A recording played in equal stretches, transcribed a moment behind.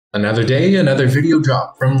Another day, another video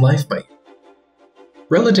drop from Life by You.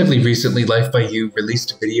 Relatively recently, Life by You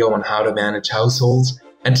released a video on how to manage households,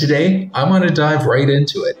 and today I want to dive right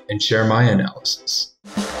into it and share my analysis.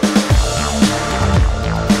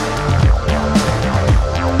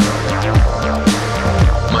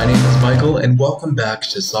 My name is Michael, and welcome back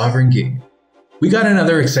to Sovereign Gaming. We got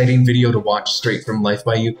another exciting video to watch straight from Life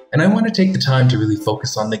by You, and I want to take the time to really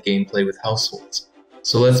focus on the gameplay with households.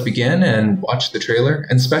 So let's begin and watch the trailer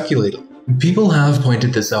and speculate. People have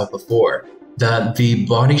pointed this out before, that the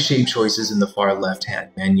body shape choices in the far left-hand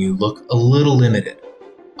menu look a little limited.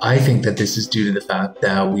 I think that this is due to the fact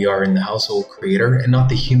that we are in the household creator and not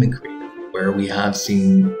the human creator, where we have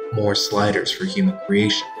seen more sliders for human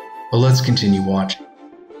creation. But let's continue watching.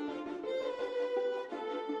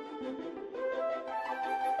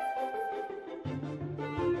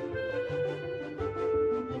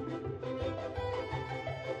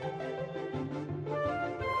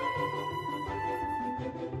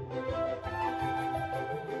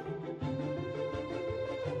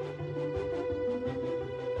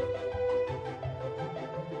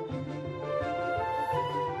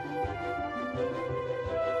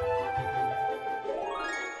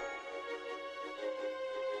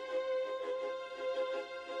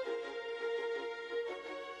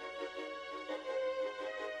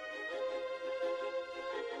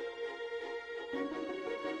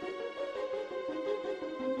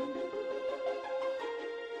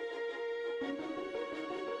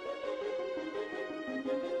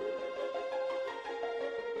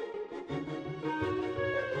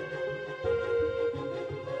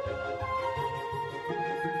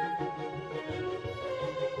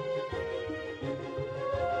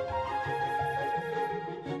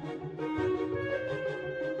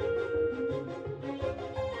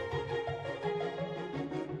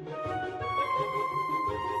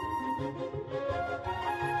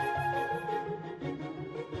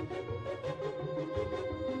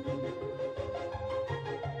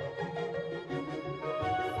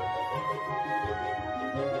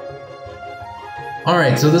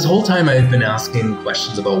 Alright, so this whole time I've been asking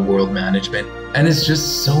questions about world management, and it's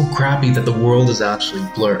just so crappy that the world is actually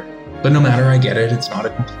blurred. But no matter, I get it, it's not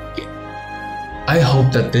a complete game. I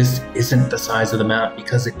hope that this isn't the size of the map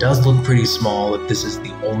because it does look pretty small if this is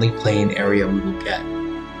the only playing area we will get.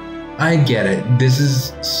 I get it, this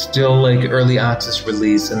is still like early access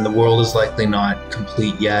release and the world is likely not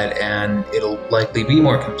complete yet, and it'll likely be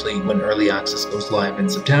more complete when early access goes live in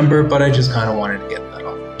September, but I just kind of wanted to get that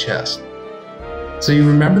off my chest. So you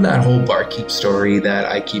remember that whole barkeep story that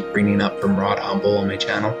I keep bringing up from Rod Humble on my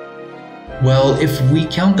channel? Well, if we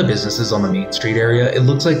count the businesses on the Main Street area, it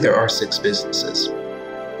looks like there are 6 businesses.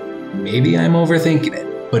 Maybe I'm overthinking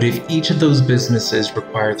it, but if each of those businesses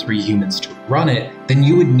require 3 humans to run it, then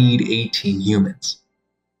you would need 18 humans.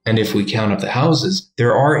 And if we count up the houses,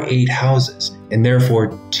 there are 8 houses, and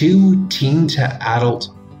therefore 2 teen to adult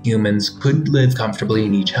humans could live comfortably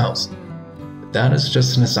in each house. That is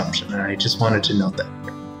just an assumption, and I just wanted to note that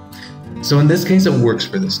here. So in this case, it works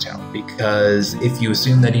for this town, because if you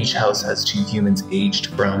assume that each house has 2 humans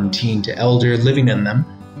aged from teen to elder living in them,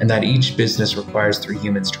 and that each business requires 3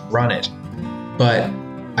 humans to run it. But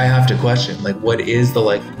I have to question, like, what is the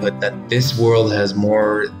likelihood that this world has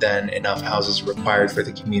more than enough houses required for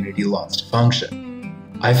the community lots to function?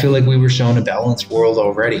 I feel like we were shown a balanced world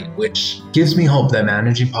already, which gives me hope that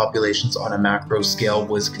managing populations on a macro scale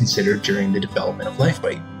was considered during the development of Life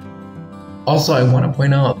by You. Also, I want to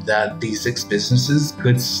point out that these 6 businesses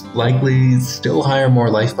could likely still hire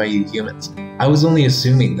more Life by You humans. I was only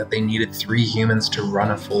assuming that they needed 3 humans to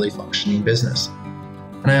run a fully functioning business.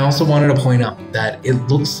 And I also wanted to point out that it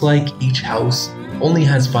looks like each house only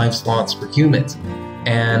has 5 slots for humans.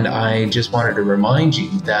 And I just wanted to remind you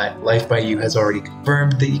that Life by You has already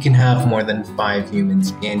confirmed that you can have more than 5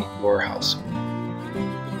 humans in your household.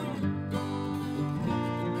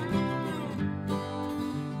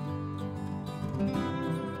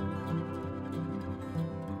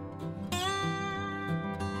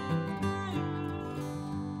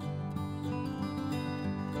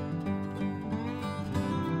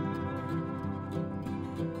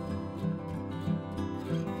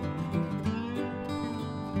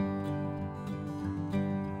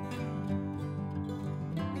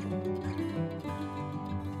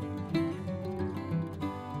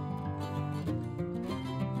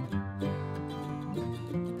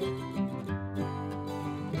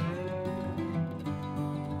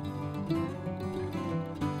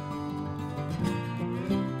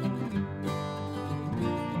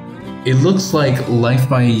 It looks like Life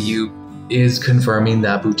by You is confirming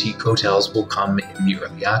that boutique hotels will come in the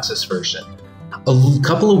early access version. A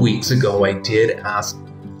couple of weeks ago, I did ask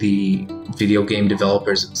the video game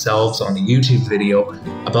developers themselves on the YouTube video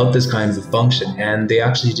about this kind of a function, and they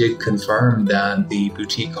actually did confirm that the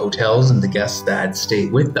boutique hotels and the guests that stay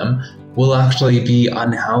with them will actually be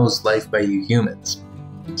unhoused Life by You humans.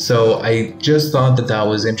 So I just thought that that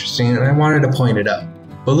was interesting and I wanted to point it out.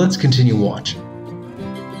 But let's continue watching.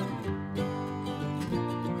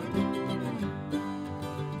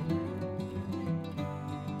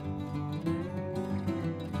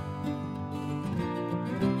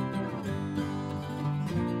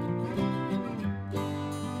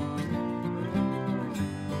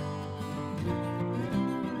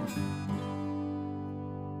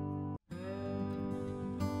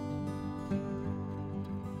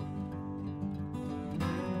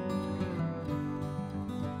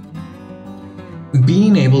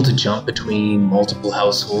 Being able to jump between multiple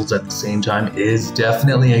households at the same time is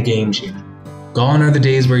definitely a game changer. Gone are the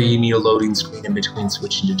days where you need a loading screen in between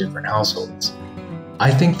switching to different households.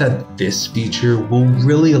 I think that this feature will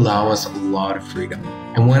really allow us a lot of freedom.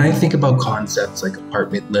 And when I think about concepts like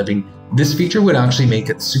apartment living, this feature would actually make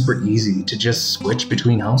it super easy to just switch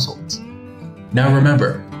between households. Now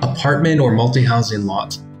remember, apartment or multi-housing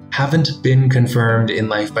lots haven't been confirmed in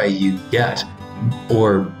Life by You yet,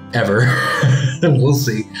 or ever. We'll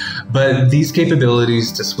see. But these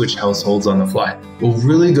capabilities to switch households on the fly will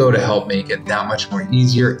really go to help make it that much more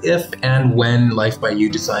easier if and when Life by You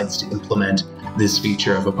decides to implement this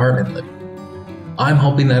feature of apartment living. I'm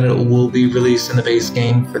hoping that it will be released in the base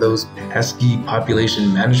game for those pesky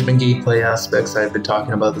population management gameplay aspects I've been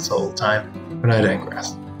talking about this whole time, but I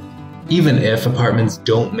digress. Even if apartments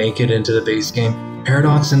don't make it into the base game,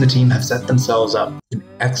 Paradox and the team have set themselves up an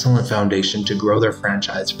excellent foundation to grow their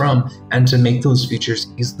franchise from and to make those features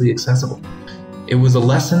easily accessible. It was a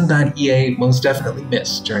lesson that EA most definitely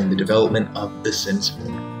missed during the development of The Sims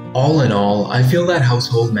 4. All in all, I feel that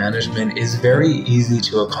household management is very easy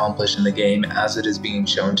to accomplish in the game as it is being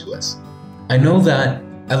shown to us. I know that,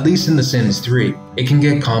 at least in The Sims 3, it can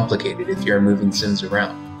get complicated if you're moving Sims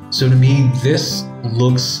around. So to me, this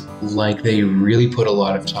looks like they really put a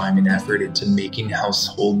lot of time and effort into making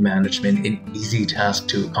household management an easy task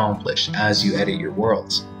to accomplish as you edit your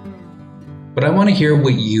worlds. But I want to hear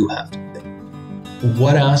what you have to think.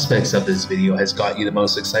 What aspects of this video has got you the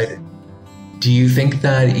most excited? Do you think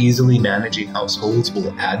that easily managing households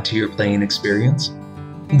will add to your playing experience?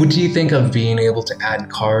 What do you think of being able to add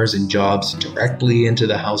cars and jobs directly into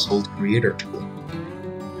the household creator tool?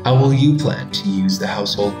 How will you plan to use the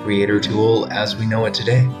household creator tool as we know it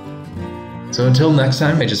today? So until next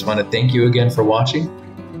time, I just want to thank you again for watching,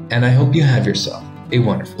 and I hope you have yourself a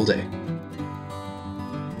wonderful day.